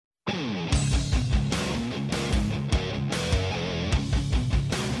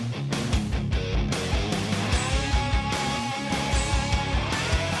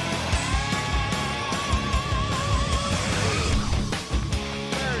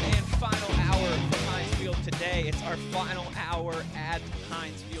final hour at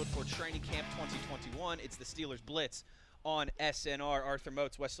Heinz Field for Training Camp 2021. It's the Steelers Blitz on SNR. Arthur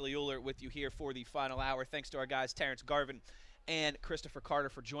Moats, Wesley Euler with you here for the final hour. Thanks to our guys Terrence Garvin and Christopher Carter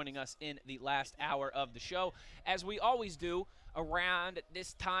for joining us in the last hour of the show. As we always do around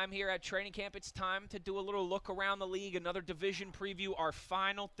this time here at training camp, it's time to do a little look around the league, another division preview, our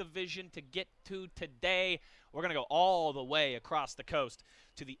final division to get to today. We're going to go all the way across the coast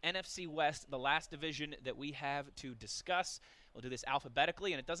to the NFC West, the last division that we have to discuss. We'll do this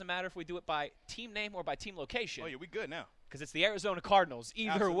alphabetically, and it doesn't matter if we do it by team name or by team location. Oh, yeah, we good now. Because it's the Arizona Cardinals.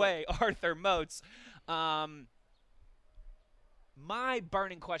 Either Absolutely. way, Arthur Moats. My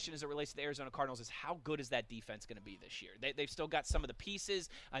burning question as it relates to the Arizona Cardinals is how good is that defense going to be this year? They've still got some of the pieces.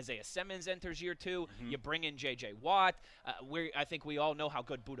 Isaiah Simmons enters year two. You bring in J.J. Watt. I think we all know how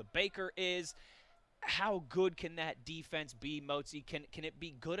good Budda Baker is. How good can that defense be, Moatsy? Can it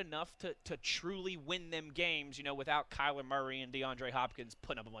be good enough to truly win them games, without Kyler Murray and DeAndre Hopkins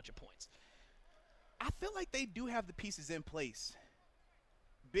putting up a bunch of points? I feel like they do have the pieces in place.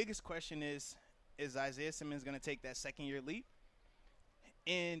 Biggest question is Isaiah Simmons going to take that second-year leap?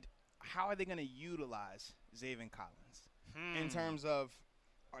 And how are they going to utilize Zaven Collins in terms of,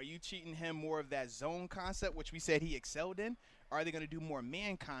 are you cheating him more of that zone concept, which we said he excelled in? Or are they going to do more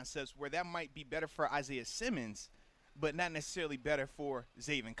man concepts where that might be better for Isaiah Simmons, but not necessarily better for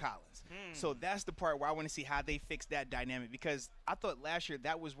Zaven Collins? So that's the part where I want to see how they fix that dynamic, because I thought last year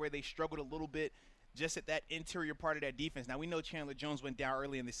that was where they struggled a little bit, just at that interior part of that defense. Now, we know Chandler Jones went down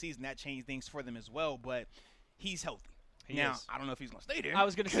early in the season. That changed things for them as well, but he's healthy. Now, I don't know if he's going to stay there. I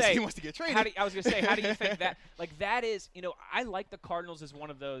was going to say, he wants to get traded. How do you think that? Like, that is, I like the Cardinals as one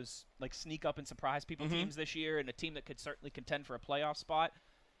of those, like, sneak up and surprise people teams this year, and a team that could certainly contend for a playoff spot.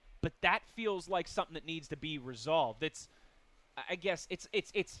 But that feels like something that needs to be resolved. I guess it's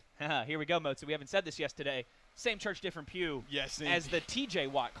here we go, Moats. We haven't said this yesterday. Same church, different pew. Yes, as the T.J.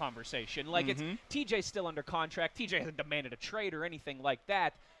 Watt conversation. Like, it's T.J.'s still under contract. T.J. hasn't demanded a trade or anything like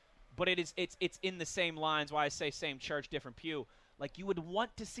that. But it's in the same lines. Why I say same church, different pew. Like, you would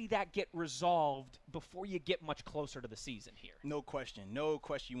want to see that get resolved before you get much closer to the season here. No question. No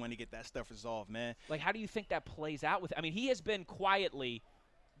question you want to get that stuff resolved, man. Like, how do you think that plays out with – I mean, he has been quietly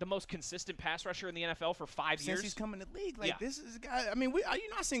the most consistent pass rusher in the NFL for 5 years. Since he's come in the league. Like, this is a guy – I mean, you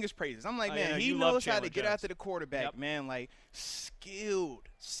know I sing his praises. I'm like, man, he you knows love how to Chandler get Jones. after the quarterback, man. Like, skilled.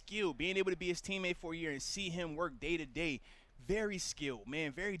 Being able to be his teammate for a year and see him work day to day. Very skilled,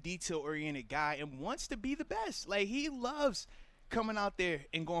 man, very detail-oriented guy, and wants to be the best. Like, he loves coming out there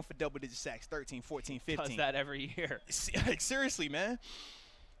and going for double-digit sacks, 13, 14, 15. Does that every year. Like, seriously, man.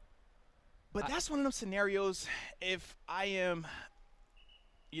 But that's one of those scenarios, if I am,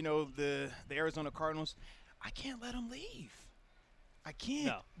 the Arizona Cardinals, I can't let him leave. I can't.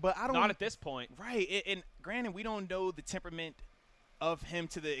 No, but I don't. Not at this point. Right, and granted, we don't know the temperament of him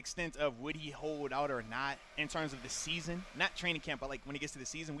to the extent of would he hold out or not in terms of the season. Not training camp, but like when he gets to the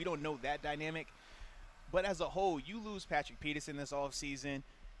season, we don't know that dynamic. But as a whole, you lose Patrick Peterson this offseason.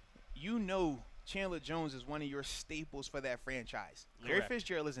 Chandler Jones is one of your staples for that franchise. Larry Correct.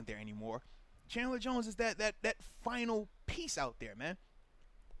 Fitzgerald isn't there anymore. Chandler Jones is that final piece out there, man.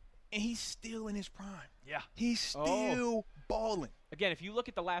 And he's still in his prime. Yeah. He's still balling. Again, if you look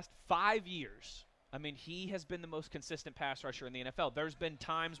at the last 5 years, I mean, he has been the most consistent pass rusher in the NFL. There's been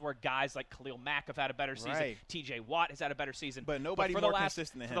times where guys like Khalil Mack have had a better season. Right. T.J. Watt has had a better season. But nobody more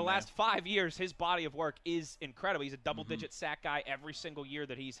consistent than him, For the man. last 5 years, his body of work is incredible. He's a double-digit sack guy every single year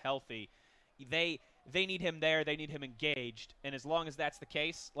that he's healthy. They need him there. They need him engaged. And as long as that's the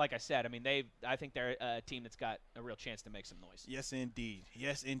case, like I said, I mean, I think they're a team that's got a real chance to make some noise. Yes, indeed.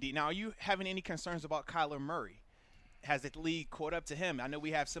 Yes, indeed. Now, are you having any concerns about Kyler Murray? Has the league caught up to him? I know we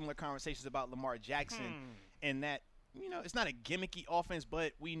have similar conversations about Lamar Jackson and that, it's not a gimmicky offense,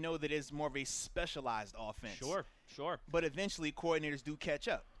 but we know that it's more of a specialized offense. Sure. But eventually coordinators do catch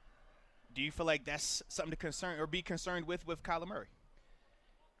up. Do you feel like that's something to concern or be concerned with Kyler Murray?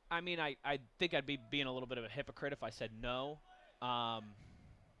 I mean, I think I'd be being a little bit of a hypocrite if I said no. But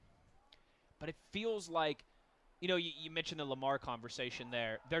it feels like, you mentioned the Lamar conversation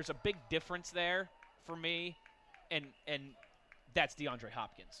there. There's a big difference there for me, and that's DeAndre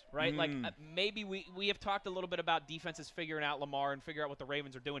Hopkins, right? Like, maybe we have talked a little bit about defenses figuring out Lamar and figure out what the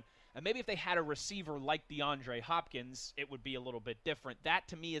Ravens are doing. And maybe if they had a receiver like DeAndre Hopkins, it would be a little bit different. That,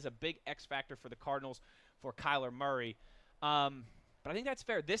 to me, is a big X factor for the Cardinals for Kyler Murray. But I think that's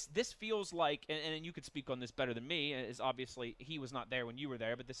fair. This feels like, and you could speak on this better than me, is obviously he was not there when you were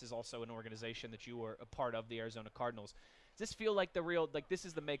there, but this is also an organization that you were a part of, the Arizona Cardinals. Does this feel like this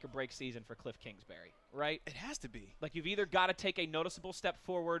is the make or break season for Cliff Kingsbury, right? It has to be. Like, you've either got to take a noticeable step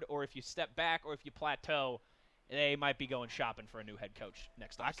forward, or if you step back, or if you plateau, they might be going shopping for a new head coach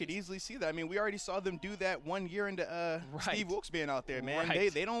next offseason. I could easily see that. I mean, we already saw them do that 1 year into Right. Steve Wilkes being out there, man.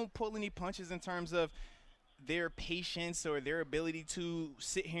 Right. They don't pull any punches in terms of their patience or their ability to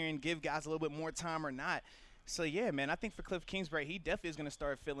sit here and give guys a little bit more time or not. So, yeah, man, I think for Cliff Kingsbury, he definitely is going to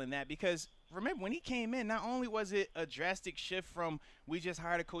start feeling that because, remember, when he came in, not only was it a drastic shift from we just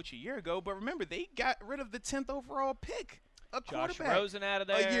hired a coach a year ago, but remember, they got rid of the 10th overall pick, a Josh quarterback, Rosen out of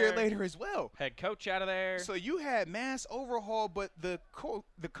there. a year later as well. Head coach out of there. So you had mass overhaul, but the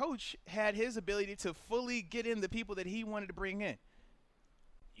coach had his ability to fully get in the people that he wanted to bring in.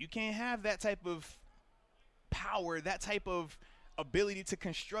 You can't have that type of power, that type of ability to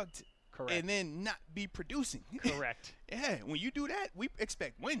construct Correct. and then not be producing. Correct. Yeah, when you do that, we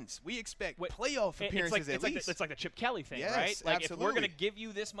expect wins. We expect playoff It's appearances like, at least. it's like the Chip Kelly thing, Yes, right? Like if we're absolutely. going to give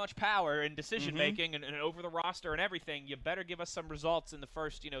you this much power in decision making and over the roster and everything, you better give us some results in the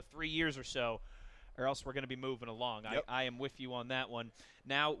first 3 years or so, or else we're going to be moving along. Yep. I am with you on that one.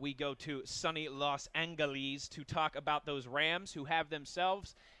 Now we go to sunny Los Angeles to talk about those Rams who have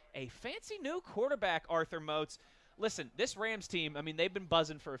themselves a fancy new quarterback, Arthur Moats. Listen, this Rams team, I mean, they've been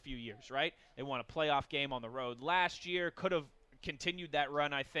buzzing for a few years, right? They won a playoff game on the road last year. Could have continued that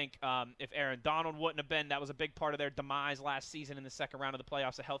run, I think, if Aaron Donald wouldn't have been. That was a big part of their demise last season in the second round of the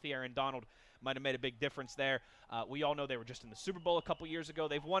playoffs. A healthy Aaron Donald might have made a big difference there. We all know they were just in the Super Bowl a couple years ago.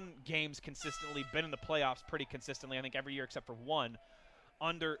 They've won games consistently, been in the playoffs pretty consistently, I think every year except for one,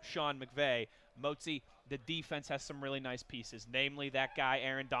 under Sean McVay. Mozi, the defense has some really nice pieces, namely that guy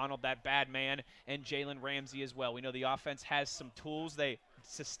Aaron Donald, that bad man, and Jalen Ramsey as well. We know the offense has some tools. They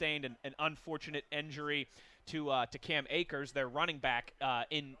sustained an unfortunate injury to Cam Akers, their running back,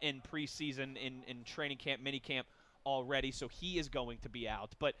 in preseason, in training camp, minicamp already, so he is going to be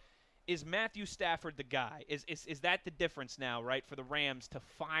out. But is Matthew Stafford the guy? Is that the difference now, right, for the Rams to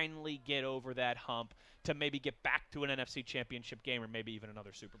finally get over that hump, to maybe get back to an NFC Championship game or maybe even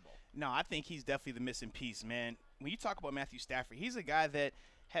another Super Bowl? No, I think he's definitely the missing piece, man. When you talk about Matthew Stafford, he's a guy that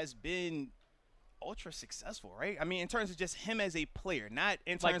has been ultra successful, right? I mean, in terms of just him as a player, not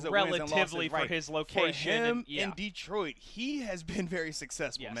in terms of wins and losses, relatively for right? his location. For him and, yeah. in Detroit, he has been very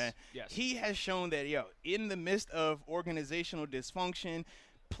successful, Yes, man. yes. He has shown that, in the midst of organizational dysfunction,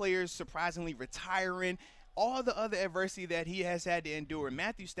 players surprisingly retiring, all the other adversity that he has had to endure,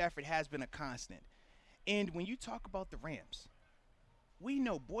 Matthew Stafford has been a constant. And when you talk about the Rams, we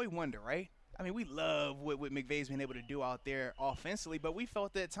know boy wonder, right? I mean, we love what McVay's been able to do out there offensively, but we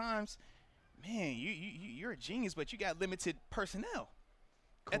felt at times, man, you're a genius, but you got limited personnel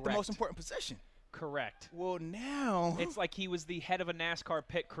at the most important position. Correct. Well, now It's like he was the head of a NASCAR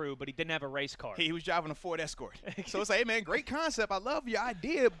pit crew, but he didn't have a race car. he was driving a Ford Escort. So it's like, hey, man, great concept. I love your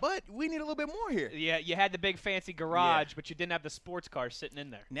idea, but we need a little bit more here. Yeah, you had the big fancy garage, but you didn't have the sports car sitting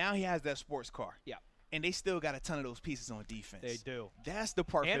in there. Now he has that sports car. Yeah. And they still got a ton of those pieces on defense. They do. That's the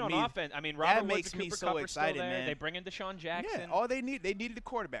part And for on me. offense, I mean, Robert Woods makes and me Cooper so Kupp are excited, still there. man. They bring in Deshaun Jackson. Yeah, all they needed a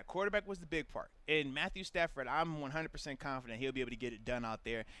quarterback. Quarterback was the big part. And Matthew Stafford, I'm 100% confident he'll be able to get it done out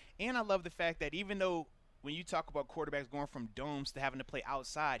there. And I love the fact that even though when you talk about quarterbacks going from domes to having to play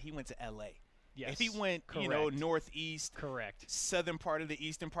outside, he went to L.A. Yes. If he went, Correct. northeast, Correct. southern part of the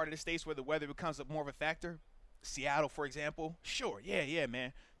eastern part of the states where the weather becomes more of a factor, Seattle, for example, sure, yeah,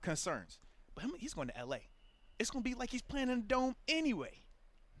 man, concerns. But he's going to L.A. It's going to be like he's playing in a dome anyway.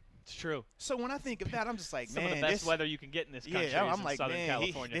 It's true. So when I think of that, I'm just like, Some man, of the best weather you can get in this country is I'm in like, Southern man,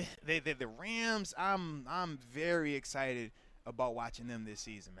 California. the Rams, I'm very excited about watching them this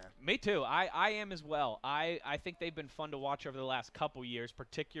season, man. Me too. I am as well. I think they've been fun to watch over the last couple years,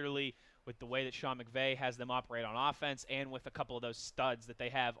 particularly with the way that Sean McVay has them operate on offense and with a couple of those studs that they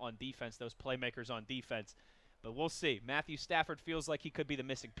have on defense, those playmakers on defense. But we'll see. Matthew Stafford feels like he could be the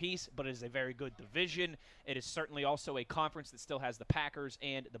missing piece, but it is a very good division. It is certainly also a conference that still has the Packers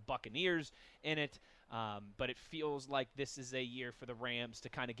and the Buccaneers in it. But it feels like this is a year for the Rams to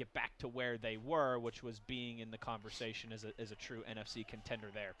kind of get back to where they were, which was being in the conversation as a true NFC contender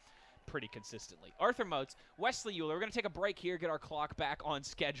there pretty consistently. Arthur Moats, Wesley Euler. We're going to take a break here, get our clock back on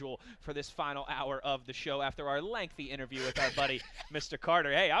schedule for this final hour of the show after our lengthy interview with our buddy, Mr.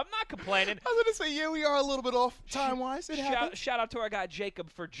 Carter. Hey, I'm not complaining. I was going to say, yeah, we are a little bit off time-wise. It happens. Shout out to our guy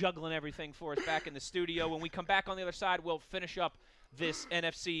Jacob for juggling everything for us back in the studio. When we come back on the other side, we'll finish up this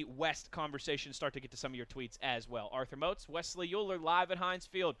NFC West conversation, start to get to some of your tweets as well. Arthur Moats, Wesley Euler, live at Heinz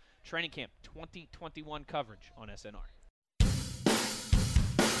Field, Training Camp 2021 coverage on SNR.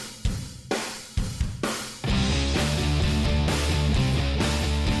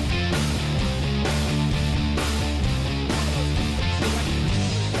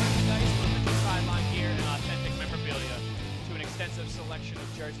 Sideline here and authentic memorabilia to an extensive selection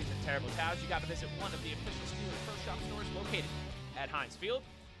of jerseys and terrible towels, you got to visit one of the official Steelers Pro Shop stores located at Heinz Field,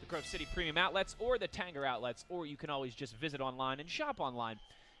 the Grove City Premium Outlets, or the Tanger Outlets, or you can always just visit online and shop online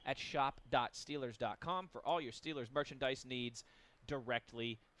at shop.steelers.com for all your Steelers merchandise needs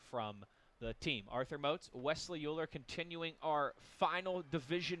directly from the team. Arthur Moats, Wesley Euler, continuing our final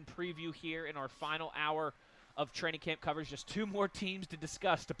division preview here in our final hour of training camp coverage. Just two more teams to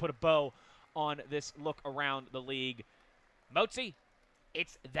discuss to put a bow on this look around the league. Moatsy,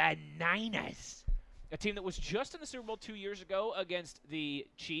 it's the Niners, a team that was just in the Super Bowl 2 years ago against the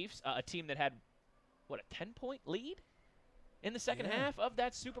Chiefs, a team that had, what, a 10-point lead in the second half of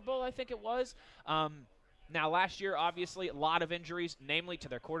that Super Bowl, I think it was. Now, last year, obviously, a lot of injuries, namely to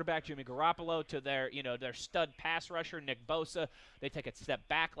their quarterback, Jimmy Garoppolo, to their, their stud pass rusher, Nick Bosa. They take a step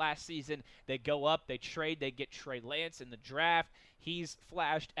back last season. They go up, they trade, they get Trey Lance in the draft. He's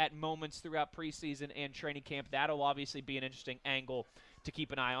flashed at moments throughout preseason and training camp. That'll obviously be an interesting angle to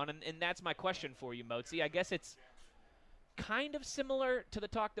keep an eye on. And that's my question for you, Moatsy. I guess it's kind of similar to the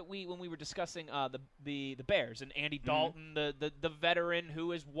talk that when we were discussing the Bears and Andy Dalton, the veteran who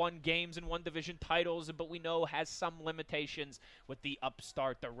has won games and won division titles, but we know has some limitations with the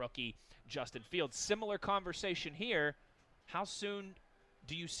upstart, the rookie Justin Fields. Similar conversation here. How soon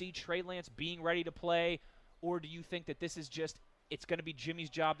do you see Trey Lance being ready to play, or do you think that this is just it's going to be Jimmy's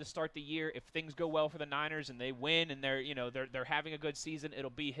job to start the year? If things go well for the Niners and they win and they're having a good season, it'll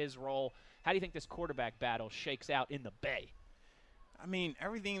be his role. How do you think this quarterback battle shakes out in the Bay? I mean,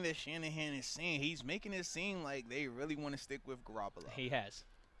 everything that Shanahan is saying, he's making it seem like they really want to stick with Garoppolo. He has.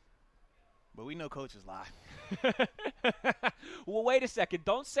 But we know coaches lie. Well, wait a second.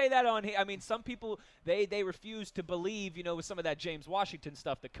 Don't say that on here. I mean, some people, they refuse to believe, with some of that James Washington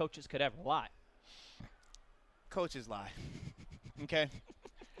stuff, that coaches could ever lie. Coaches lie. Okay?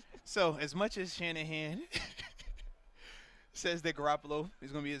 So, as much as Shanahan says that Garoppolo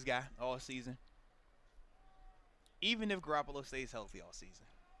is going to be his guy all season, even if Garoppolo stays healthy all season,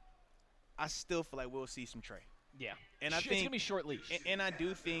 I still feel like we'll see some Trey. Yeah. And I think it's going to be short leash. And I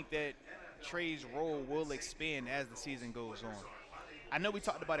do think that Trey's role will expand as the season goes on. I know we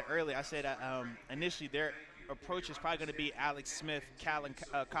talked about it earlier. I said initially their approach is probably going to be Alex Smith,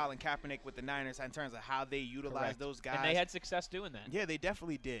 Colin Kaepernick with the Niners in terms of how they utilize those guys. And they had success doing that. Yeah, they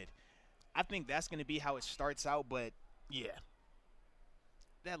definitely did. I think that's going to be how it starts out, but, yeah,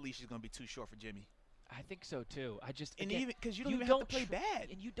 that leash is going to be too short for Jimmy. I think so too. Even because you don't even have to play bad,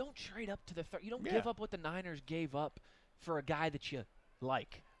 and you don't trade up to the third. You don't Yeah. give up what the Niners gave up for a guy that you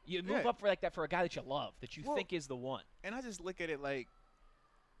like. You move up for like that for a guy that you love, that you think is the one. And I just look at it like,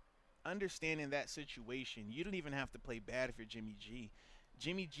 understanding that situation, you don't even have to play bad if you're Jimmy G.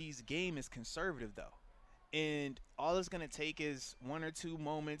 Jimmy G's game is conservative though, and all it's gonna take is one or two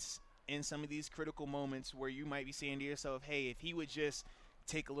moments in some of these critical moments where you might be saying to yourself, "Hey, if he would just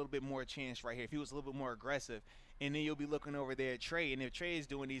take a little bit more chance right here, if he was a little bit more aggressive," and then you'll be looking over there at Trey, and if Trey is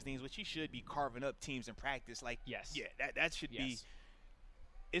doing these things, which he should be carving up teams in practice, like that should be.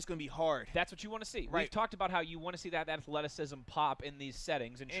 It's going to be hard. That's what you want to see. Right. We've talked about how you want to see that athleticism pop in these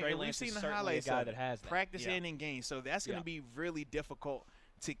settings, and Trey Lance is certainly a guy that has that. Practice and in game, so that's going to be really difficult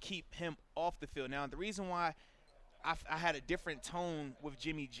to keep him off the field. Now, the reason why I had a different tone with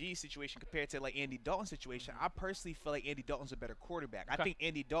Jimmy G's situation compared to like Andy Dalton's situation, I personally feel like Andy Dalton's a better quarterback. I think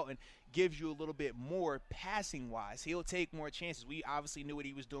Andy Dalton gives you a little bit more passing-wise. He'll take more chances. We obviously knew what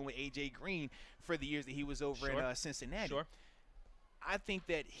he was doing with A.J. Green for the years that he was over in Cincinnati. Sure. I think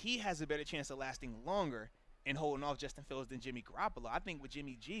that he has a better chance of lasting longer and holding off Justin Fields than Jimmy Garoppolo. I think with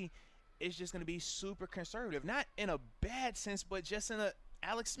Jimmy G, it's just going to be super conservative. Not in a bad sense, but just in a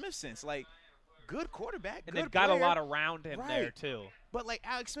Alex Smith sense. Like, good quarterback, and good they've got player, a lot around him there, too. But, like,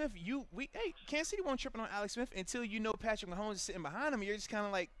 Alex Smith, Kansas City won't tripping on Alex Smith until you know Patrick Mahomes is sitting behind him. You're just kind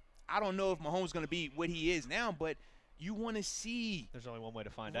of like, I don't know if Mahomes is going to be what he is now, but you want to see. There's only one way to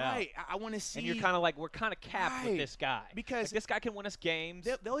find out. Right. I want to see. And you're kind of like, we're kind of capped with this guy. Because like, this guy can win us games.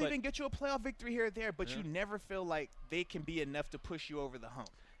 They'll even get you a playoff victory here or there, but you never feel like they can be enough to push you over the hump.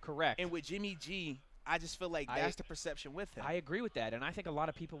 Correct. And with Jimmy G, I just feel like that's the perception with him. I agree with that. And I think a lot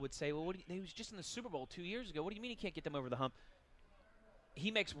of people would say, well, he was just in the Super Bowl 2 years ago. What do you mean he can't get them over the hump? He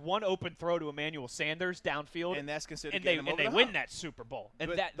makes one open throw to Emmanuel Sanders downfield, and that's considered and getting him over they the win hump. that Super Bowl.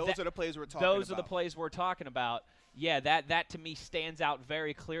 And those are the plays we're talking about. Those are the plays we're talking about. Yeah, that to me stands out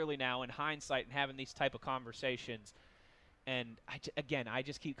very clearly now in hindsight and having these type of conversations. And I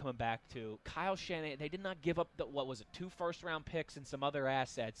just keep coming back to Kyle Shanahan. They did not give up 2 first-round picks and some other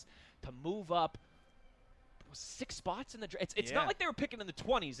assets to move up 6 spots in the draft. It's not like they were picking in the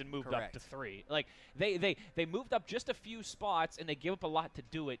 20s and moved up to 3. Like they moved up just a few spots and they give up a lot to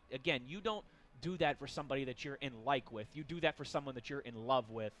do it. Again, you don't do that for somebody that you're in like with. You do that for someone that you're in love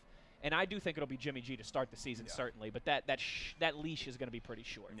with. And I do think it'll be Jimmy G to start the season, certainly. But that leash is going to be pretty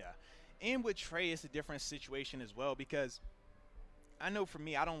short. Yeah. And with Trey, it's a different situation as well because I know for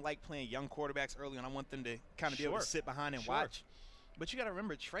me, I don't like playing young quarterbacks early, and I want them to kind of be able to sit behind and watch. But you got to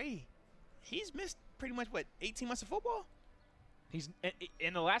remember, Trey, he's missed pretty much, 18 months of football? He's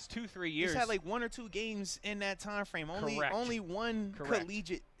in the last 2-3 years. He's had like 1 or 2 games in that time frame. Only one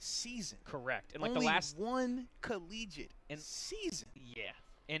collegiate season. Correct. And like only the last one collegiate season. Yeah.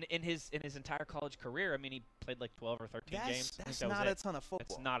 And in his entire college career, I mean, he played like 12 or 13 games. That's not a ton of football.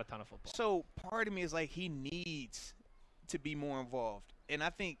 That's not a ton of football. So part of me is like he needs to be more involved. And I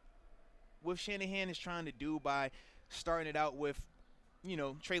think what Shanahan is trying to do by starting it out with,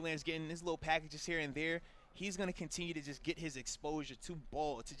 Trey Lance getting his little packages here and there, he's going to continue to just get his exposure to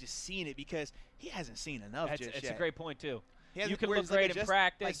ball, to just seeing it because he hasn't seen enough just yet. It's a great point, too. You can look great in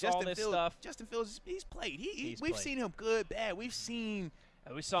practice, all this stuff. Justin Fields, he's played. We've seen him good, bad. We've seen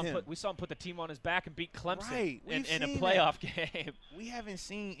we saw him put the team on his back and beat Clemson in a playoff game. We haven't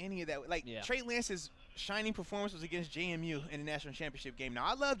seen any of that. Trey Lance's shining performance was against JMU in the national championship game. Now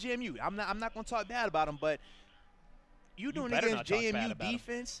I love JMU. I'm not going to talk bad about him, but you doing it against JMU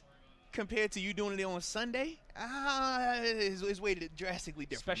defense compared to you doing it on Sunday, is weighted drastically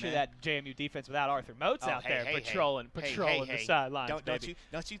different. Especially that JMU defense without Arthur Moats out there patrolling the sidelines.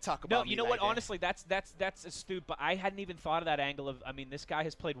 Don't you talk about me. No, you know what? Honestly, that's astute. But I hadn't even thought of that angle of. I mean, this guy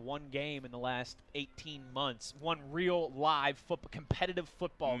has played one game in the last 18 months, one real live competitive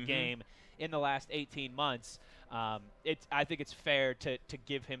football game in the last 18 months. I think it's fair to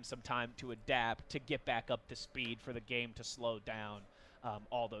give him some time to adapt, to get back up to speed, for the game to slow down.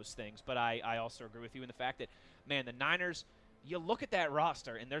 All those things. But I also agree with you in the fact that, man, the Niners, you look at that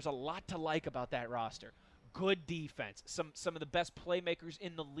roster, and there's a lot to like about that roster. Good defense. Some of the best playmakers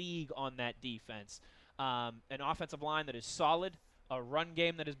in the league on that defense. An offensive line that is solid. A run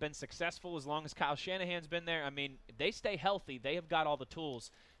game that has been successful as long as Kyle Shanahan's been there. I mean, if they stay healthy, they have got all the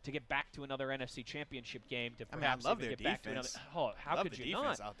tools to get back to another NFC Championship game. I love their defense. How could you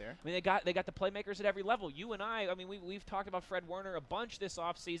not? Out there. I mean, they got the playmakers at every level. You and I mean, we've talked about Fred Warner a bunch this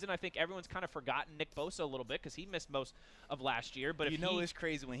offseason. I think everyone's kind of forgotten Nick Bosa a little bit because he missed most of last year. But it's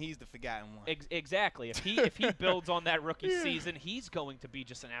crazy when he's the forgotten one. Exactly. If he builds on that rookie season, he's going to be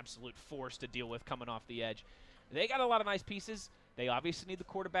just an absolute force to deal with coming off the edge. They got a lot of nice pieces. They obviously need the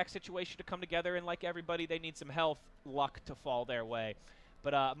quarterback situation to come together, and like everybody, they need some health, luck to fall their way.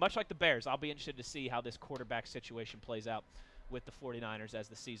 But much like the Bears, I'll be interested to see how this quarterback situation plays out with the 49ers as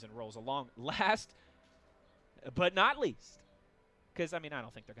the season rolls along. Last but not least, because, I mean, I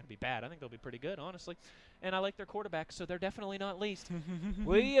don't think they're going to be bad. I think they'll be pretty good, honestly. And I like their quarterback, so they're definitely not least.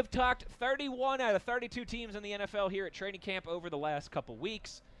 We have talked 31 out of 32 teams in the NFL here at training camp over the last couple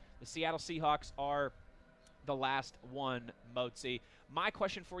weeks. The Seattle Seahawks are the last one, Mozi. My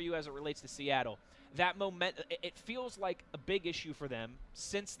question for you as it relates to Seattle, that it feels like a big issue for them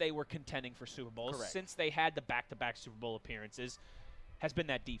since they were contending for Super Bowls, since they had the back-to-back Super Bowl appearances, has been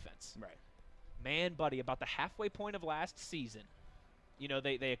that defense. Right. Man, buddy, about the halfway point of last season,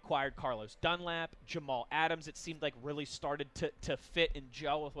 they acquired Carlos Dunlap, Jamal Adams. It seemed like really started to fit and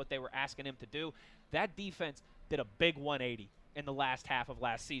gel with what they were asking him to do. That defense did a big 180 in the last half of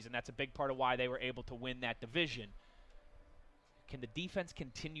last season. That's a big part of why they were able to win that division. Can the defense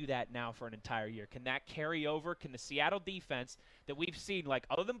continue that now for an entire year? Can that carry over? Can the Seattle defense that we've seen, like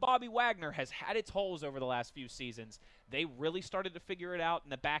other than Bobby Wagner, has had its holes over the last few seasons, they really started to figure it out in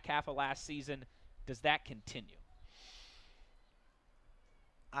the back half of last season. Does that continue?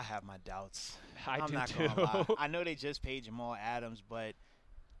 I have my doubts. I'm not too. Gonna lie. I know they just paid Jamal Adams, but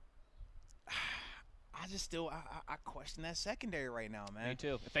I just still I question that secondary right now, man. Me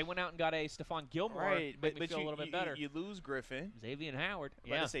too. If they went out and got a Stephon Gilmore, but me feel a little bit better. You lose Griffin. Xavier Howard.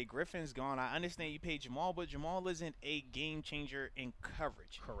 Yeah. Say Griffin's gone. I understand you paid Jamal, but Jamal isn't a game changer in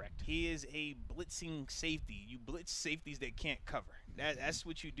coverage. Correct. He is a blitzing safety. You blitz safeties that can't cover. That's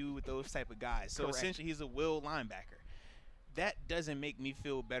what you do with those type of guys. So essentially, he's a will linebacker. That doesn't make me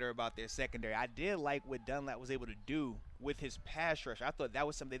feel better about their secondary. I did like what Dunlap was able to do with his pass rush. I thought that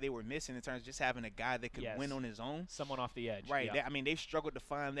was something they were missing in terms of just having a guy that could win on his own. Someone off the edge. Right. Yeah. They've struggled to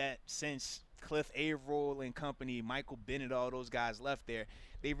find that since Cliff Averill and company, Michael Bennett, all those guys left there.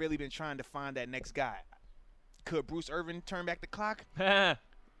 They've really been trying to find that next guy. Could Bruce Irvin turn back the clock?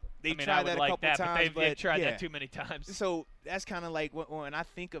 They tried that a couple times. But they've tried that too many times. So that's kind of like when I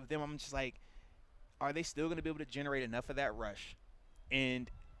think of them, I'm just like, are they still going to be able to generate enough of that rush? And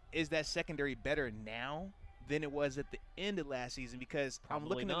is that secondary better now than it was at the end of last season? Because I'm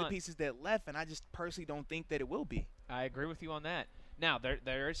looking at the pieces that left, and I just personally don't think that it will be. I agree with you on that. Now,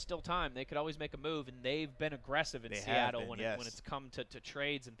 there is still time. They could always make a move, and they've been aggressive in They have Seattle been, when yes. it's come to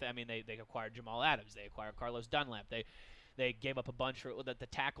trades. And I mean, they acquired Jamal Adams. They acquired Carlos Dunlap. They gave up a bunch for the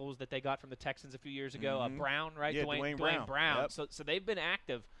tackles that they got from the Texans a few years ago. Mhm. Brown, right? Yeah, Dwayne Dwayne Brown. Yep. So they've been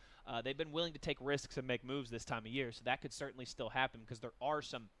active. They've been willing to take risks and make moves this time of year. So that could certainly still happen because there are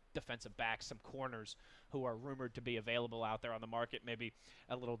some defensive backs, some corners who are rumored to be available out there on the market, maybe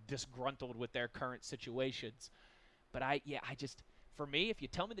a little disgruntled with their current situations. But for me, if you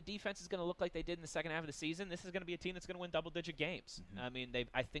tell me the defense is going to look like they did in the second half of the season, this is going to be a team that's going to win double-digit games. Mhm. I mean,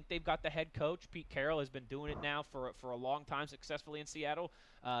 I think they've got the head coach. Pete Carroll has been doing it now for a long time successfully in Seattle.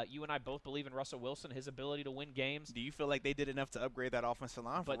 You and I both believe in Russell Wilson, his ability to win games. Do you feel like they did enough to upgrade that offensive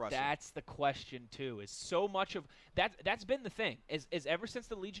line for But Russell? that's the question, too, is so much of that's been the thing, is ever since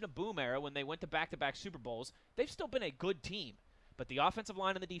the Legion of Boom era when they went to back-to-back Super Bowls, they've still been a good team. But the offensive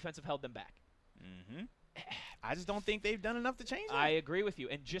line and the defense have held them back. Mm-hmm. I just don't think they've done enough to change it. I agree with you.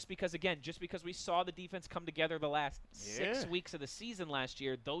 And just because we saw the defense come together the last 6 weeks of the season last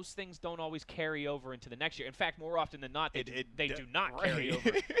year, those things don't always carry over into the next year. In fact, more often than not, they do not carry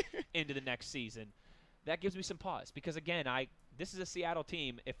over into the next season. That gives me some pause because, again, this is a Seattle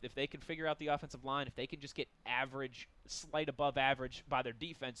team. If they can figure out the offensive line, if they can just get average, slight above average by their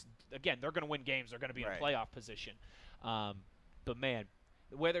defense, again, they're going to win games. They're going to be in a playoff position. But, man,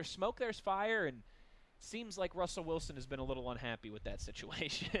 where there's smoke, there's fire, and seems like Russell Wilson has been a little unhappy with that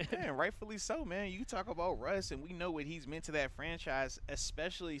situation. Yeah, and rightfully so, man. You talk about Russ, and we know what he's meant to that franchise,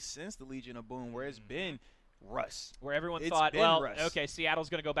 especially since the Legion of Boom, where it's been Russ. Where everyone It's thought, been well, Russ. okay, Seattle's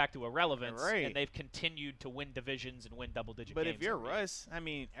going to go back to irrelevance, Right. and they've continued to win divisions and win double-digit But games. if you're every year. Russ, I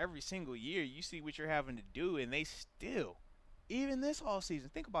mean, every single year you see what you're having to do, and they still, even this all season,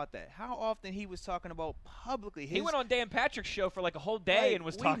 think about that. How often he was talking about publicly. He went on Dan Patrick's show for like a whole day and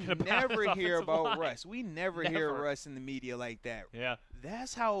was talking about his We never hear offensive about line. Russ. We never hear Russ in the media like that. Yeah.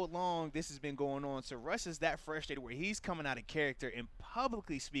 That's how long this has been going on. So Russ is that frustrated where he's coming out of character and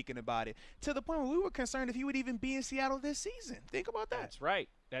publicly speaking about it to the point where we were concerned if he would even be in Seattle this season. Think about that. That's right.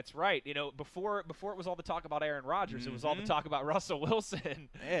 That's right. You know, before it was all the talk about Aaron Rodgers, it was all the talk about Russell Wilson.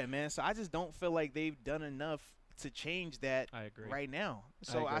 Yeah, man. So I just don't feel like they've done enough to change that I agree. right now.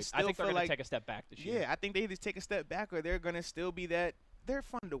 So I still think they're feel going like to take a step back this year. yeah, I think they either take a step back or they're going to still be that. They're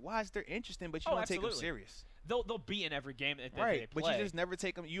fun to watch. They're interesting, but you don't take them absolutely. serious. They'll be in every game that Right, they but play. you just never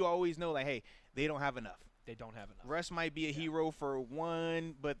take them. You always know, like, hey, they don't have enough. They don't have enough. Russ might be a hero for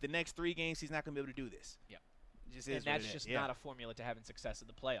one, but the next 3 games he's not going to be able to do this. Yeah. Just And is what that's it is. just Yeah. not a formula to having success in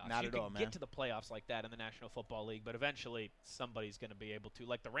the playoffs. Not you at can all, man. get to the playoffs like that in the National Football League, but eventually somebody's going to be able to,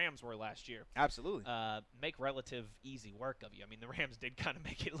 like the Rams were last year, Absolutely. make relative easy work of you. I mean, the Rams did kind of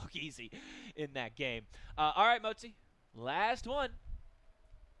make it look easy in that game. All right, Motzi, last one.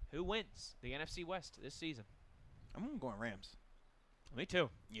 Who wins the NFC West this season? I'm going Rams. Me too.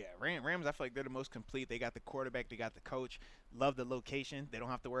 Yeah, Rams, I feel like they're the most complete. They got the quarterback. They got the coach. Love the location. They don't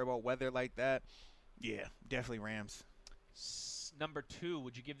have to worry about weather like that. Yeah, definitely Rams. Number 2,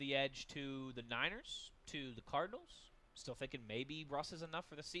 would you give the edge to the Niners, to the Cardinals? Still thinking maybe Russ is enough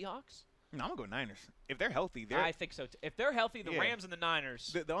for the Seahawks? No, I'm going to go Niners. If they're healthy, I think so, too. If they're healthy, the Yeah. Rams and the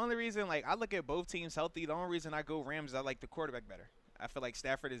Niners. The only reason, like, I look at both teams healthy, the only reason I go Rams is I like the quarterback better. I feel like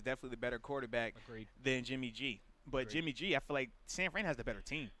Stafford is definitely the better quarterback Agreed. than Jimmy G. But Agreed. Jimmy G, I feel like San Fran has the better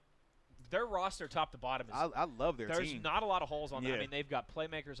team. Their roster, top to bottom, is I love their there's team. not a lot of holes on that. I Yeah. mean, they've got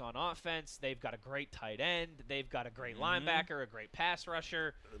playmakers on offense. They've got a great tight end. They've got a great Mhm. linebacker, a great pass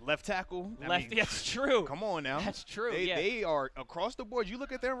rusher. Left tackle. I Left, mean, that's true. Come on now. That's true. They, yeah, they are across the board. You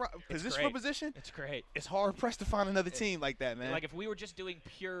look at their position for great. position, it's great. it's hard pressed to find another team like that, man. Like if we were just doing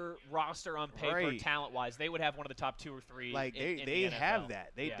pure roster on paper, Right. talent-wise, they would have one of the top 2 or 3. Like in they the have NFL.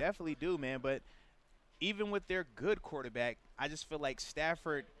 that. They Yeah. definitely do, man. But even with their good quarterback, I just feel like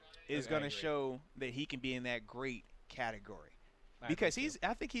Stafford is I going to agree. show that he can be in that great category. I Because agree, too.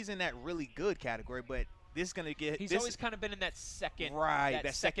 I think he's in that really good category, but this is going to get He's this, always kind of been in that second, Right,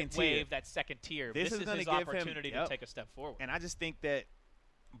 that second wave, tier. that second tier. This This is is gonna his give him- opportunity to yep. take a step forward. and I just think that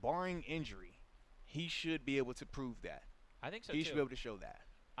barring injury, he should be able to prove that. I think so He too. should be able to show that.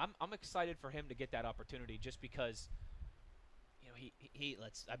 I'm excited for him to get that opportunity just because, you know, he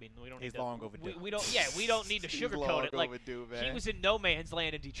let's. I mean, we don't. He's need to, long overdue. We don't. Yeah, we don't need to He's sugarcoat long it. Like overdue, he man. was in no man's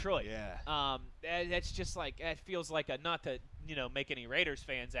land in Detroit. Yeah. That's just like it feels like a not to make any Raiders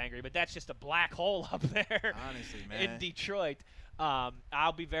fans angry, but that's just a black hole up there. Honestly, man. In Detroit.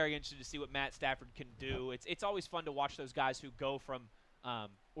 I'll be very interested to see what Matt Stafford can do. It's always fun to watch those guys who go from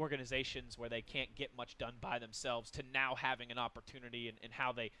organizations where they can't get much done by themselves to now having an opportunity and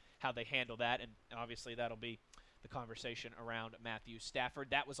how they handle that. And obviously that'll be the conversation around Matthew Stafford.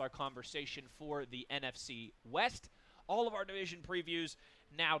 That was our conversation for the NFC West. all of our division previews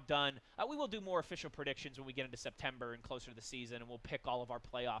now done. We will do more official predictions when we get into September and closer to the season, and we'll pick all of our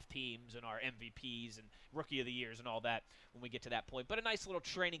playoff teams and our MVPs and Rookie of the Years and all that when we get to that point. But a nice little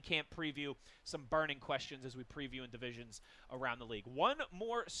training camp preview, some burning questions as we preview in divisions around the league. One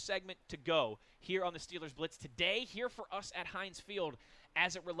more segment to go here on the Steelers Blitz today, here for us at Heinz Field,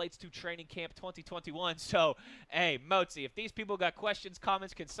 as it relates to training camp 2021. So, hey, Mozi, if these people got questions,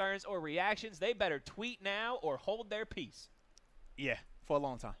 comments, concerns, or reactions, they better tweet now or hold their peace. Yeah, for a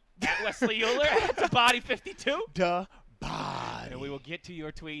long time. At Wesley Euler, at the Body 52. The Body. And we will get to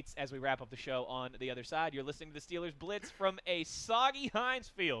your tweets as we wrap up the show on the other side. You're listening to the Steelers Blitz from a soggy Heinz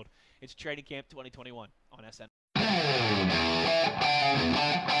Field. It's training camp 2021 on SN.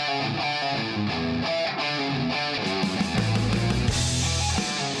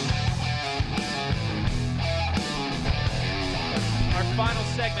 Our final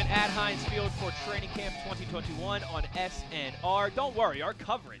segment at Heinz Field for Training Camp 2021 on SNR. Don't worry, our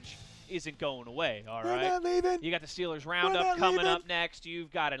coverage isn't going away, all right? We're not leaving. You got the Steelers Roundup coming up next.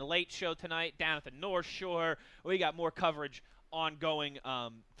 You've got a late show tonight down at the North Shore. We got more coverage ongoing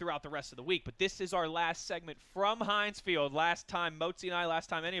throughout the rest of the week. But this is our last segment from Heinz Field. Last time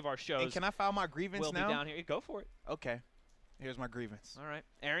any of our shows. And can I file my grievance will now? be down here. Go for it. Okay. Here's my grievance. All right.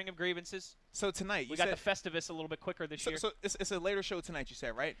 Airing of grievances. So tonight, we got the Festivus a little bit quicker this year. So it's a later show tonight, you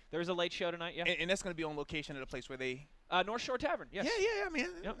said, right? There's a late show tonight, yeah. And that's going to be on location at a place where they... North Shore Tavern, yes. Yeah, I mean...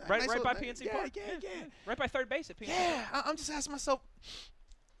 Yep. Nice Right by PNC Park. Yeah. Right by third base at PNC Yeah, Park. I'm just asking myself,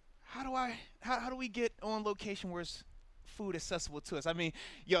 how do we get on location where it's food accessible to us? I mean,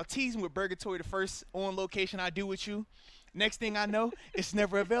 y'all teasing with Burgatory, the first on location I do with you. Next thing I know, it's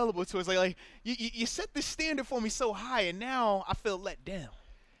never available to us. Like you set the standard for me so high, and now I feel let down.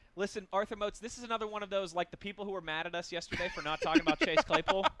 Listen, Arthur Moats, this is another one of those, like the people who were mad at us yesterday for not talking about Chase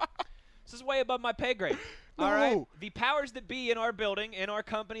Claypool. This is way above my pay grade. No. All right? The powers that be in our building, in our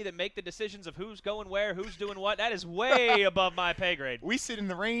company, that make the decisions of who's going where, who's doing what, that is way above my pay grade. We sit in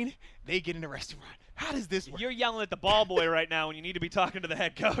the rain, they get in the restaurant. How does this work? You're yelling at the ball boy right now when you need to be talking to the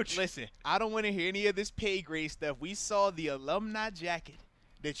head coach. Listen, I don't want to hear any of this pay grade stuff. We saw the alumni jacket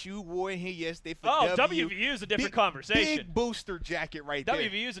that you wore in here yesterday for WVU is a different conversation. Big booster jacket right there.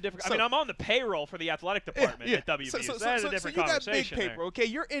 WVU is a different. I mean, I'm on the payroll for the athletic department at WVU. So that is a different conversation. You got big paper, okay?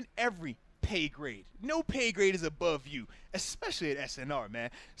 You're in every pay grade. No pay grade is above you, especially at SNR, man.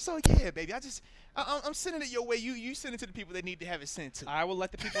 So yeah, baby, I'm sending it your way. You send it to the people that need to have it sent to. I will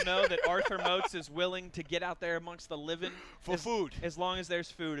let the people know that Arthur Moats is willing to get out there amongst the living for food, as long as there's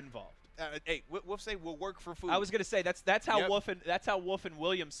food involved. Hey, Wolf say we'll work for food. I was gonna say that's how Wolf and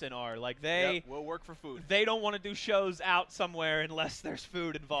Williamson are. Like we'll work for food. They don't want to do shows out somewhere unless there's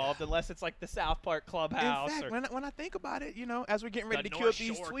food involved, unless it's like the South Park Clubhouse. In fact, when I think about it, as we're getting ready to queue up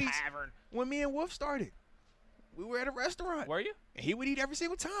these tweets, when me and Wolf started, we were at a restaurant. Were you? And he would eat every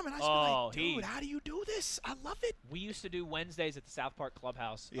single time, and I was like, dude, how do you do this? I love it. We used to do Wednesdays at the South Park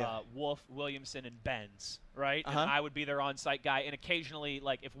Clubhouse. Yeah. Wolf, Williamson, and Benz, right? And I would be their on-site guy, and occasionally,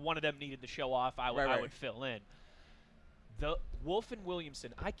 like, if one of them needed to show off, I would fill in. The Wolf and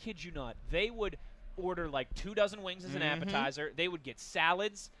Williamson, I kid you not, they would order like 2 dozen wings as an appetizer. They would get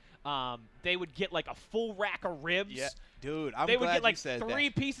salads. They would get like a full rack of ribs. Yeah, dude, I'm They glad would get like you said 3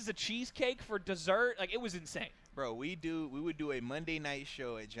 that. pieces of cheesecake for dessert. Like, it was insane. Bro, we would do a Monday night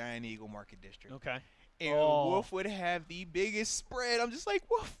show at Giant Eagle Market District. Okay. And Wolf would have the biggest spread. I'm just like,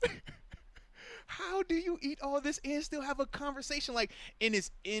 Wolf, how do you eat all this and still have a conversation? Like, and it's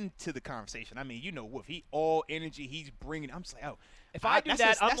into the conversation. I mean, Wolf, he all energy he's bringing. I'm just like, oh. If I do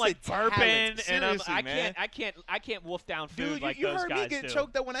that, I'm like burping, and man. I can't wolf down food Dude, like you those heard guys me get do.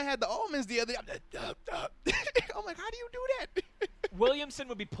 choked up when I had the almonds the other day. I'm like, how do you do that? Williamson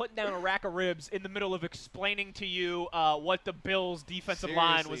would be putting down a rack of ribs in the middle of explaining to you what the Bills' defensive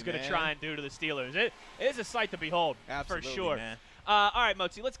line was going to try and do to the Steelers. It is a sight to behold, Absolutely, for sure. Man. All right,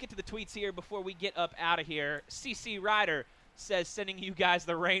 Mozi, let's get to the tweets here before we get up out of here. CC Ryder says, sending you guys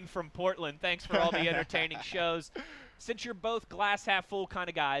the rain from Portland. Thanks for all the entertaining shows. Since you're both glass half full kind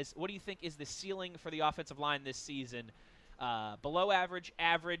of guys, what do you think is the ceiling for the offensive line this season? Below average,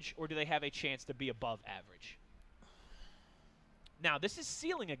 average, or do they have a chance to be above average? Now, this is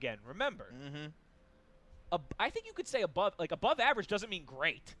ceiling again, remember. I think you could say above average doesn't mean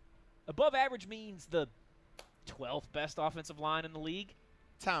great. Above average means the 12th best offensive line in the league.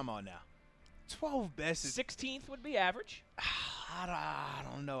 Time on now. 12 best is 16th would be average. I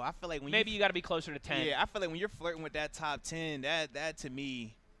don't know. I feel like when maybe you got to be closer to 10. Yeah, I feel like when you're flirting with that top 10, that to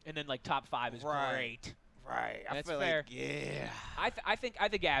me, and then like top 5 is great. Right. That's I feel fair. Like, yeah. I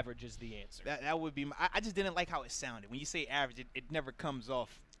think average is the answer. That would be. I just didn't like how it sounded when you say average. It never comes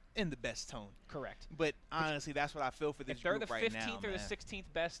off in the best tone. Correct. But honestly, that's what I feel for this If they're the group right 15th now, or the man. 16th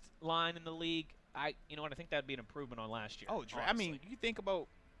best line in the league, you know what? I think that'd be an improvement on last year. Oh, I mean, you think about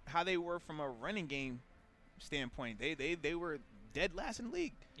how they were from a running game standpoint. They were dead last in the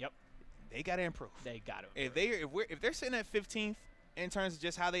league. Yep. They got to improve. They got to. If they're sitting at 15th in terms of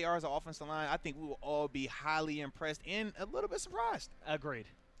just how they are as an offensive line, I think we will all be highly impressed and a little bit surprised. Agreed.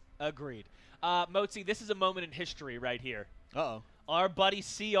 Motzi, this is a moment in history right here. Uh-oh. Our buddy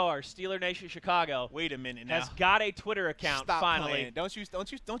CR, Steeler Nation Chicago, Wait a minute now. has got a Twitter account Stop finally. playing. Don't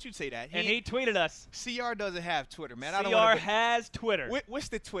you say that. And he tweeted us. CR doesn't have Twitter, man. CR has Twitter. What's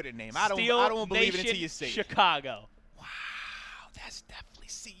the Twitter name? I don't believe it until you say it. Chicago. Wow, that's definitely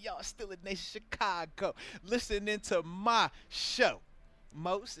CR, Steeler Nation Chicago. Listening to my show,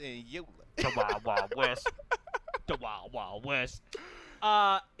 Mos and Yola. The Wild Wild West. The Wild Wild West.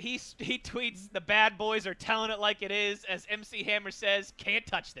 He tweets, the bad boys are telling it like it is. As MC Hammer says, can't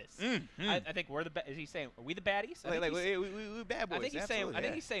touch this. I think we're is he saying, are we the baddies? We bad boys. I think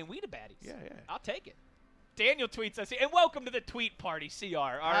he's saying we the baddies. Yeah. I'll take it. Daniel tweets us, and welcome to the tweet party, CR.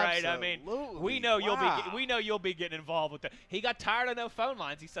 All right, I mean, we know you'll be getting involved with that. He got tired of no phone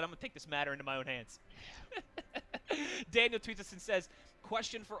lines. He said, I'm gonna take this matter into my own hands. Daniel tweets us and says,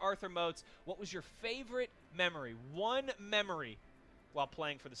 question for Arthur Moats: what was your favorite memory? One memory while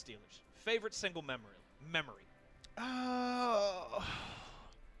playing for the Steelers. Favorite single memory. Oh.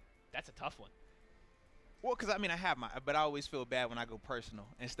 That's a tough one. Well, because, I mean, I have but I always feel bad when I go personal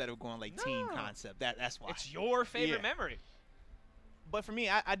instead of going, team concept. That's why. It's your favorite memory. But for me,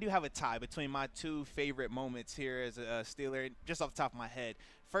 I do have a tie between my two favorite moments here as a Steeler, just off the top of my head.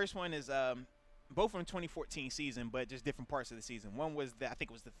 First one is both from 2014 season, but just different parts of the season. One was, I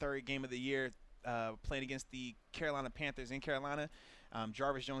think it was the third game of the year, playing against the Carolina Panthers in Carolina.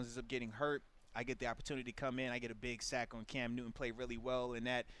 Jarvis Jones ends up getting hurt. I get the opportunity to come in. I get a big sack on Cam Newton, play really well in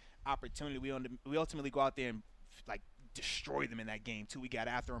that opportunity. We ultimately go out there and destroy them in that game too. We got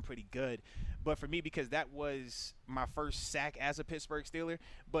after them pretty good. But for me, because that was my first sack as a Pittsburgh Steeler,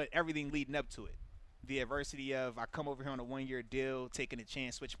 but everything leading up to it. The adversity of I come over here on a one-year deal, taking a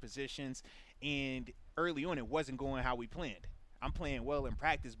chance, switching positions, and early on it wasn't going how we planned. I'm playing well in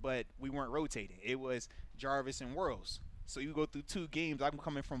practice, but we weren't rotating. It was Jarvis and Worlds. So you go through 2 games. I'm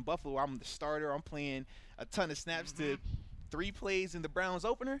coming from Buffalo. I'm the starter. I'm playing a ton of snaps to 3 plays in the Browns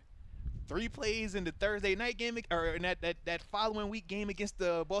opener, 3 plays in the Thursday night game, or in that following week game against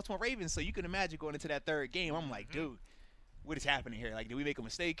the Baltimore Ravens. So you can imagine going into that third game. I'm like, dude, what is happening here? Did we make a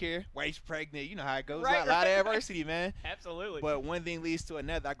mistake here? Wife's pregnant. You know how it goes. A lot of adversity, man. Absolutely. But one thing leads to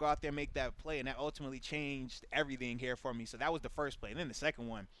another. I go out there and make that play, and that ultimately changed everything here for me. So that was the first play. And then the second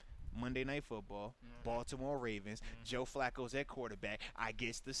one, Monday Night Football, Baltimore Ravens, Joe Flacco's at quarterback. I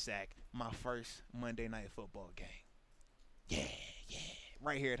gets the sack. My first Monday Night Football game. Yeah.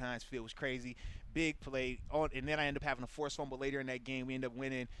 Right here at Heinz Field was crazy. Big play. And then I ended up having a forced fumble later in that game. We ended up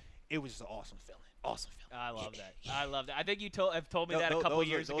winning. It was just an awesome feeling. I love that. I love that. I think you have told me that a couple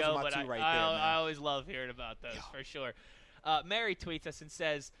years ago, but I always love hearing about those for sure. Mary tweets us and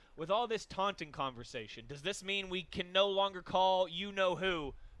says, with all this taunting conversation, does this mean we can no longer call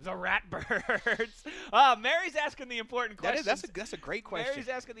you-know-who the Ratbirds? Mary's asking the important questions. That's a great question. Mary's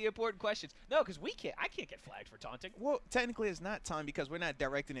asking the important questions. No, because I can't get flagged for taunting. Well, technically it's not taunting because we're not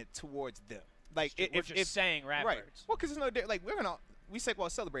directing it towards them. We're just saying Ratbirds. Right. Well, because there's no we say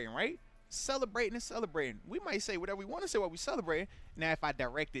while celebrating, right? Celebrating and celebrating. We might say whatever we want to say while we celebrate. Now, if I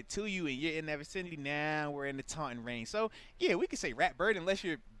direct it to you and you're in that vicinity, now we're in the taunting range. So, yeah, we can say Ratbird unless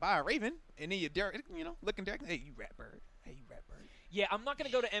you're by a Raven, and then you're, looking direct. Hey, you Ratbird. Hey, you Ratbird. Yeah, I'm not going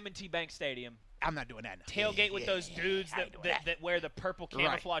to go to M&T Bank Stadium. I'm not doing that now. Tailgate with those dudes that wear the purple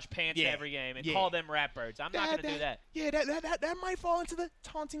camouflage pants every game and call them Ratbirds. I'm not going to do that. Yeah, that might fall into the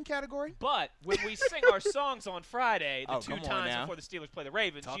taunting category. But when we sing our songs on Friday, the 2 times before the Steelers play the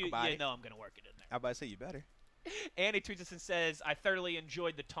Ravens, you know I'm going to work it in there. I'm about to say you better. Andy tweets us and says, I thoroughly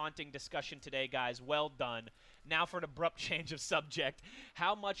enjoyed the taunting discussion today, guys. Well done. Now for an abrupt change of subject.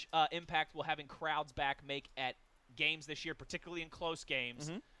 How much impact will having crowds back make at games this year, particularly in close games?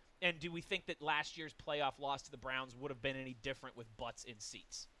 And do we think that last year's playoff loss to the Browns would have been any different with butts in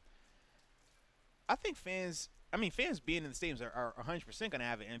seats? I think fans being in the stadiums are 100% going to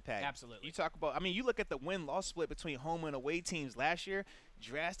have an impact. Absolutely. You talk about, you look at the win-loss split between home and away teams last year,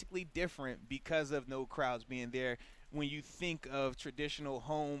 drastically different because of no crowds being there when you think of traditional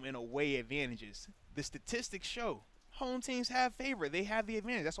home and away advantages. The statistics show home teams have favor. They have the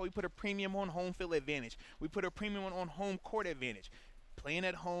advantage. That's why we put a premium on home field advantage. We put a premium on home court advantage. Playing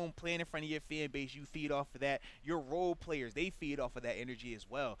at home, playing in front of your fan base, you feed off of that. Your role players, they feed off of that energy as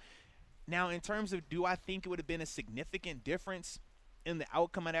well. Now, in terms of do I think it would have been a significant difference? in the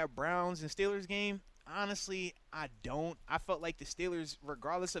outcome of that Browns and Steelers game? Honestly, I don't. I felt like the Steelers,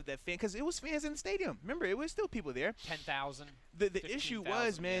 regardless of that fan, because it was fans in the stadium. Remember, it was still people there. 10,000. The issue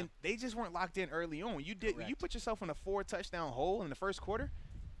was, man, yeah. they just weren't locked in early on. When you Correct. you put yourself in a 4-touchdown hole in the first quarter,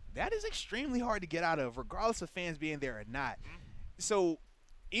 that is extremely hard to get out of, regardless of fans being there or not. So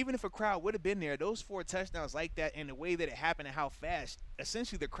even if a crowd would have been there, those 4 touchdowns like that and the way that it happened and how fast,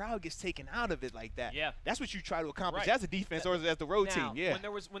 essentially the crowd gets taken out of it like that. Yeah. That's what you try to accomplish Right. as a defense or as the road Now, team. Yeah.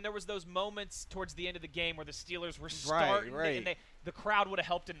 when there was those moments towards the end of the game where the Steelers were starting right. and the crowd would have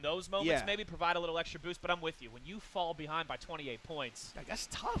helped in those moments, Yeah. maybe provide a little extra boost. But I'm with you. When you fall behind by 28 points, Like, that's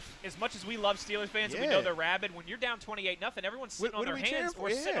tough. as much as we love Steelers fans and we Yeah. know they're rabid, when you're down 28-0, everyone's sitting What on are their we cheering hands. for?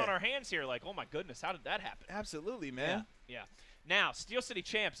 We're sitting Yeah. on our hands here like, oh my goodness, how did that happen? Absolutely, man. Yeah. Now, Steel City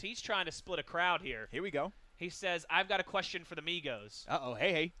Champs, he's trying to split a crowd here. Here we go. He says, I've got a question for the Migos. Uh-oh.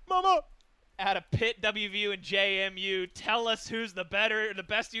 Hey. Mama. Out of Pitt, WVU, and JMU, tell us who's the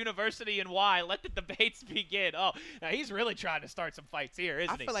best university and why. Let the debates begin. Oh, now he's really trying to start some fights here,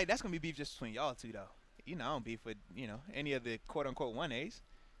 isn't he? I feel like that's going to be beef just between y'all two, though. I don't beef with, any of the quote-unquote 1As.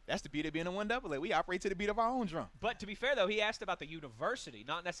 That's the beauty of being a 1AA. We operate to the beat of our own drum. But to be fair, though, he asked about the university,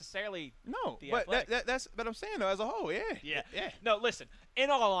 not necessarily No, the but athletic. but I'm saying, though, as a whole, yeah. Yeah. No, listen, in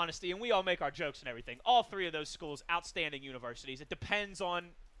all honesty, and we all make our jokes and everything, all 3 of those schools, outstanding universities. It depends on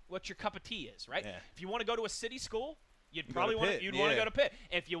what your cup of tea is, right? Yeah. If you want to go to a city school, you'd You probably go to want Pitt, to want to yeah. go to Pitt.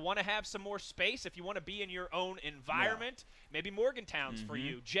 If you want to have some more space, if you want to be in your own environment, maybe Morgantown's for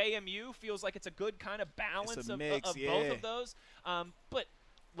you. JMU feels like it's a good kind of balance of mix, both yeah. of those. But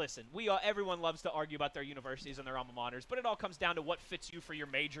listen, everyone loves to argue about their universities and their alma maters, but it all comes down to what fits you for your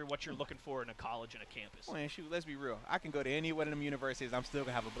major, what you're looking for in a college and a campus. Man, shoot, let's be real. I can go to any one of them universities. I'm still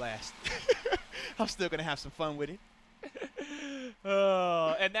going to have a blast. I'm still going to have some fun with it.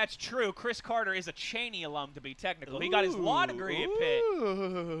 And that's true. Chris Carter is a Cheney alum, to be technical. He got his law degree at Pitt,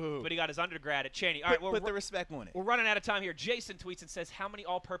 but he got his undergrad at Cheney. All right, Put the respect on it. we're running out of time here. Jason tweets and says, how many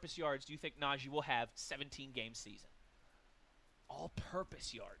all-purpose yards do you think Najee will have 17-game season?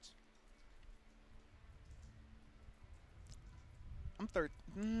 All-purpose yards. I'm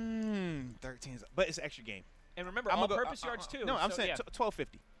 13, but it's an extra game. And remember, I'm gonna all-purpose go, yards, too. No, I'm so, saying yeah,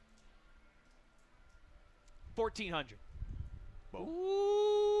 1250. 1,400. Whoa.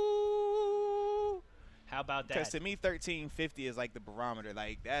 Ooh. How about that? Because to me, 1350 is like the barometer.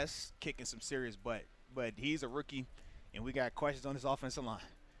 Like, that's kicking some serious butt. But he's a rookie, and we got questions on his offensive line.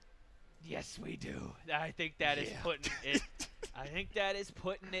 Yes, we do. I think that is Yeah. putting it. I think that is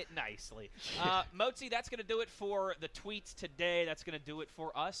putting it nicely. Motzi, that's going to do it for the tweets today. That's going to do it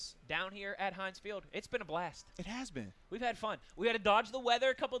for us down here at Heinz Field. It's been a blast. It has been. We've had fun. We had to dodge the weather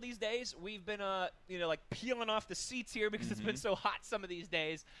a couple of these days. We've been, like peeling off the seats here because it's been so hot some of these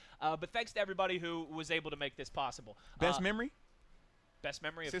days. But thanks to everybody who was able to make this possible. Best memory? Best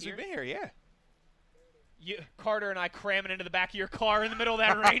memory of Since here? we've been here, yeah. Carter and I cramming into the back of your car in the middle of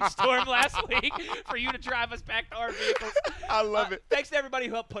that rainstorm last week for you to drive us back to our vehicles. I love it. Thanks to everybody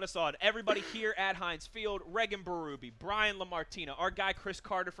who helped put us on. Everybody here at Heinz Field, Regan Berube, Brian LaMartina, our guy Chris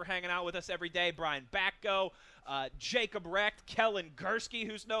Carter for hanging out with us every day, Brian Backo, Jacob Recht, Kellen Gursky,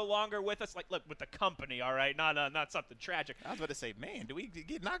 who's no longer with us. Like, look, with the company, all right, not something tragic. I was about to say, man, do we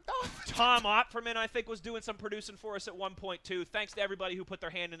get knocked off? Tom Opferman, I think, was doing some producing for us at one point, too. Thanks to everybody who put their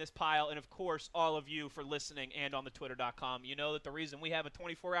hand in this pile, and, of course, all of you for listening and on the Twitter.com. You know that the reason we have a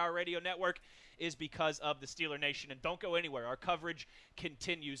 24-hour radio network is because of the Steeler Nation. And don't go anywhere. Our coverage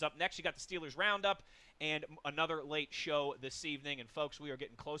continues. Up next, you got the Steelers Roundup and another late show this evening. And, folks, we are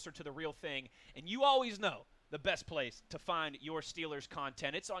getting closer to the real thing. And you always know the best place to find your Steelers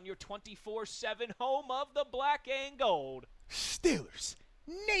content. It's on your 24/7 home of the black and gold. Steelers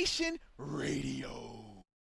Nation Radio.